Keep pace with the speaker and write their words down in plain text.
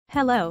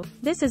Hello,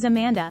 this is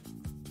Amanda.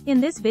 In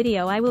this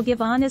video I will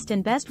give honest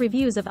and best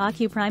reviews of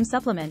Ocuprime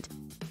supplement.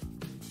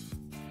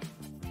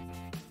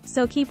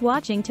 So keep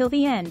watching till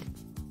the end.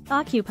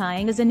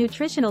 Ocuprime is a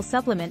nutritional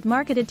supplement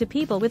marketed to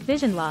people with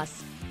vision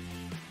loss.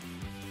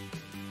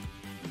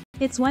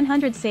 It's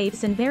 100%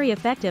 safe and very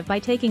effective. By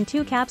taking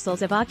 2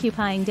 capsules of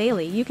Ocuprime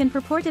daily you can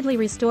purportedly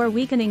restore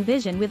weakening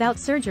vision without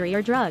surgery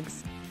or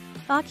drugs.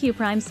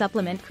 Ocuprime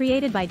supplement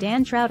created by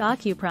Dan Trout.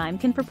 Ocuprime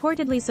can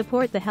purportedly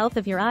support the health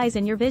of your eyes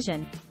and your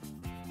vision.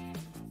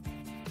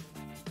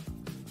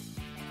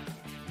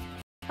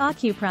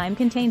 Ocuprime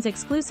contains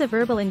exclusive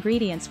herbal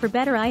ingredients for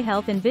better eye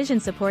health and vision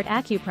support.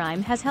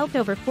 Ocuprime has helped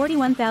over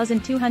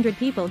 41,200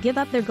 people give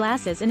up their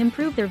glasses and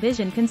improve their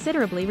vision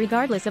considerably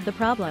regardless of the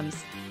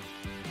problems.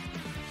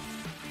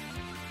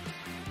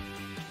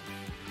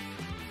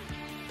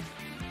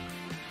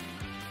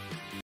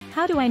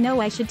 How do I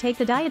know I should take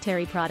the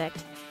dietary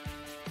product?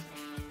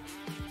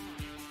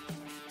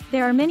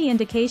 There are many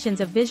indications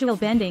of visual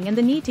bending and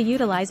the need to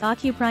utilize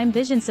Ocuprime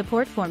Vision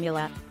support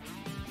formula.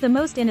 The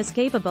most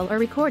inescapable are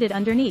recorded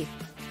underneath.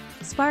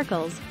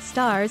 Sparkles,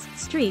 stars,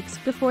 streaks,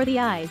 before the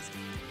eyes.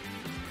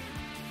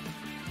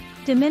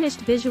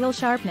 Diminished visual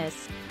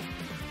sharpness.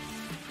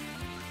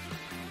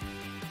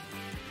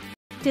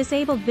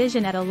 Disabled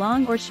vision at a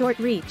long or short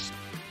reach.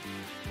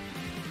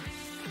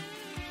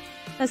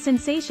 A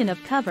sensation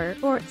of cover,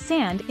 or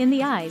sand, in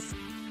the eyes.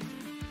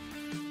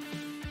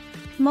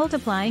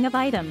 Multiplying of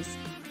items.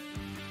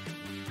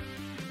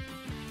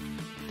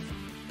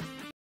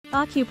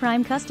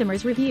 Ocuprime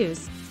customers'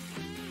 reviews.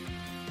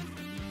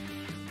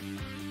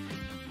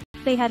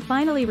 They had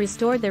finally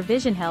restored their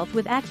vision health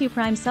with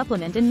Ocuprime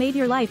supplement and made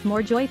your life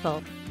more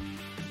joyful.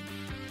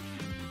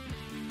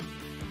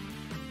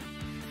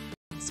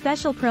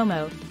 Special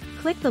promo.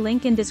 Click the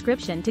link in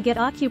description to get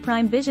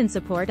Ocuprime Vision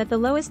support at the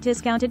lowest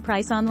discounted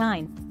price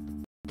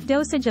online.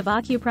 Dosage of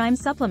Ocuprime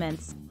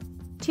supplements.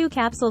 2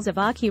 capsules of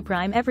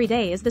Ocuprime every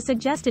day is the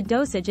suggested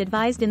dosage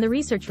advised in the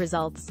research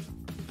results.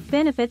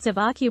 Benefits of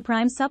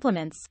Ocuprime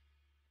supplements.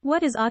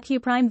 What is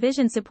Ocuprime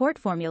Vision support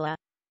formula?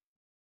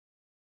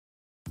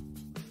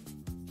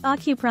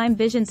 Ocuprime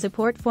Vision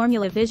support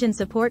formula. Vision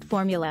support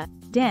formula,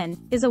 DEN,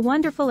 is a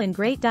wonderful and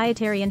great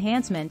dietary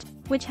enhancement,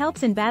 which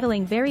helps in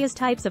battling various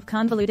types of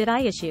convoluted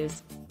eye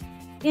issues.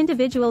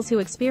 Individuals who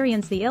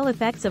experience the ill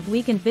effects of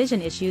weakened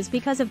vision issues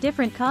because of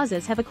different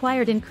causes have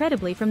acquired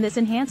incredibly from this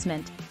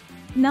enhancement.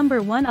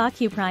 Number 1.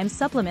 Ocuprime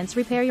supplements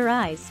repair your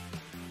eyes.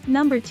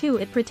 Number 2.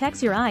 It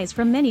protects your eyes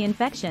from many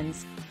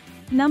infections.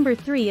 Number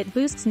 3. It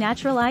boosts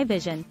natural eye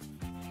vision.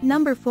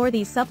 Number 4.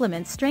 These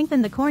supplements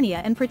strengthen the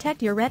cornea and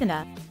protect your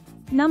retina.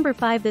 Number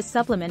 5. This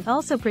supplement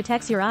also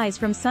protects your eyes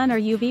from sun or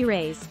UV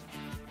rays.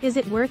 Is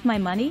it worth my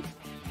money?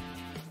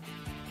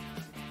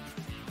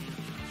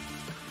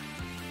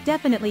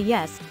 Definitely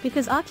yes,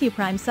 because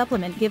Ocuprime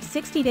supplement gives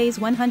 60 days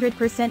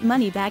 100%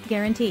 money back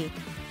guarantee.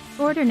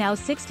 Order now.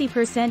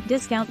 60%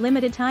 discount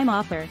limited time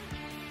offer.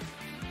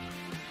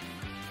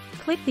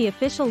 Click the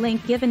official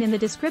link given in the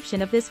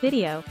description of this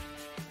video.